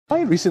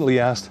I recently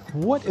asked,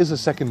 what is a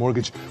second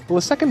mortgage? Well,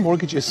 a second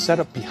mortgage is set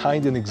up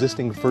behind an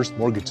existing first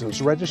mortgage, so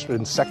it's registered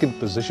in second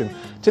position.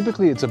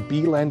 Typically, it's a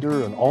B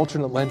lender, an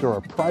alternate lender, or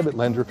a private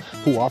lender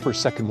who offers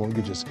second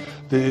mortgages.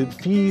 The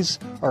fees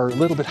are a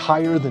little bit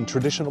higher than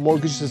traditional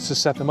mortgages to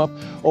set them up.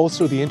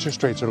 Also, the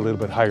interest rates are a little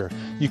bit higher.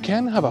 You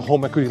can have a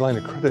home equity line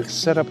of credit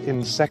set up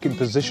in second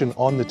position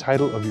on the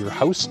title of your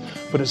house,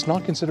 but it's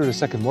not considered a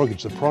second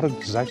mortgage. The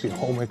product is actually a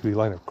home equity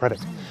line of credit.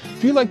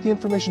 If you like the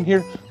information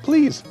here,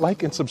 please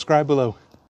like and subscribe below.